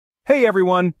Hey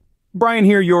everyone, Brian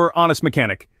here, your honest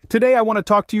mechanic. Today I want to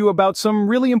talk to you about some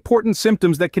really important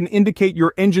symptoms that can indicate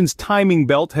your engine's timing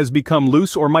belt has become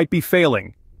loose or might be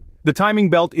failing. The timing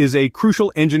belt is a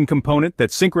crucial engine component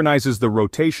that synchronizes the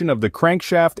rotation of the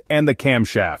crankshaft and the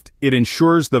camshaft. It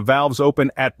ensures the valves open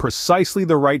at precisely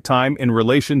the right time in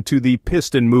relation to the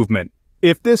piston movement.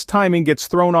 If this timing gets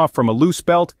thrown off from a loose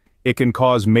belt, it can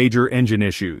cause major engine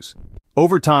issues.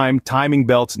 Over time, timing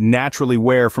belts naturally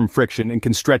wear from friction and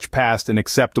can stretch past an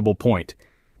acceptable point.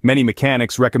 Many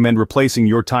mechanics recommend replacing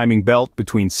your timing belt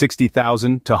between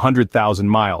 60,000 to 100,000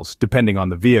 miles, depending on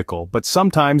the vehicle, but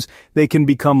sometimes they can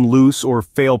become loose or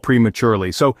fail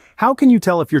prematurely. So, how can you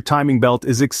tell if your timing belt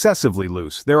is excessively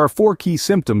loose? There are 4 key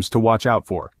symptoms to watch out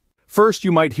for. First,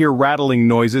 you might hear rattling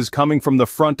noises coming from the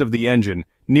front of the engine,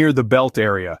 near the belt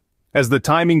area. As the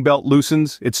timing belt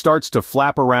loosens, it starts to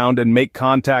flap around and make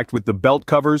contact with the belt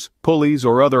covers, pulleys,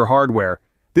 or other hardware.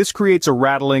 This creates a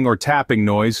rattling or tapping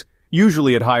noise,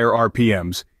 usually at higher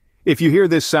RPMs. If you hear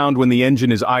this sound when the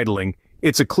engine is idling,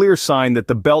 it's a clear sign that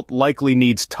the belt likely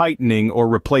needs tightening or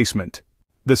replacement.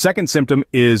 The second symptom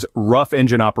is rough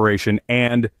engine operation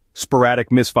and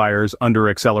sporadic misfires under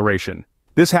acceleration.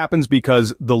 This happens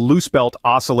because the loose belt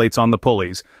oscillates on the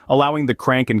pulleys, allowing the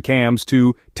crank and cams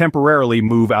to temporarily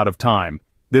move out of time.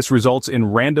 This results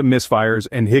in random misfires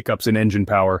and hiccups in engine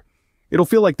power. It'll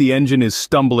feel like the engine is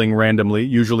stumbling randomly,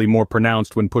 usually more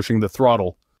pronounced when pushing the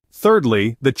throttle.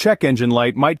 Thirdly, the check engine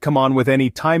light might come on with any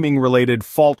timing-related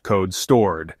fault codes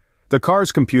stored. The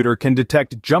car's computer can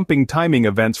detect jumping timing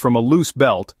events from a loose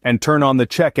belt and turn on the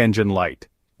check engine light.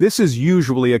 This is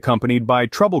usually accompanied by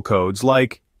trouble codes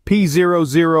like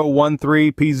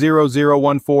P0013,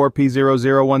 P0014,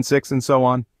 P0016, and so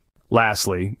on.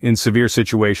 Lastly, in severe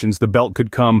situations, the belt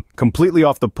could come completely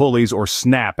off the pulleys or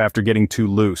snap after getting too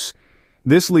loose.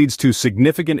 This leads to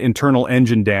significant internal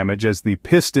engine damage as the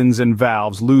pistons and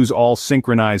valves lose all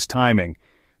synchronized timing.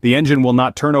 The engine will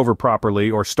not turn over properly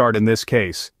or start in this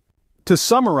case. To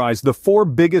summarize, the 4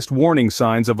 biggest warning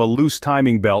signs of a loose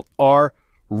timing belt are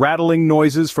rattling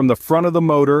noises from the front of the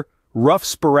motor, rough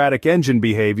sporadic engine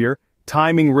behavior,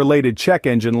 timing-related check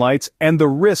engine lights, and the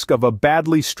risk of a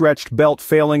badly stretched belt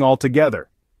failing altogether.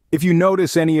 If you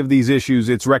notice any of these issues,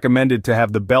 it's recommended to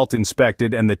have the belt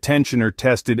inspected and the tensioner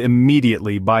tested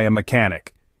immediately by a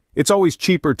mechanic. It's always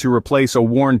cheaper to replace a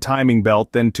worn timing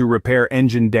belt than to repair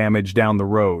engine damage down the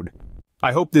road.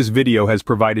 I hope this video has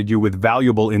provided you with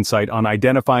valuable insight on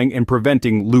identifying and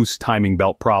preventing loose timing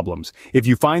belt problems. If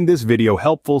you find this video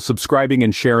helpful, subscribing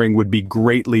and sharing would be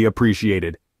greatly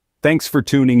appreciated. Thanks for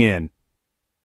tuning in.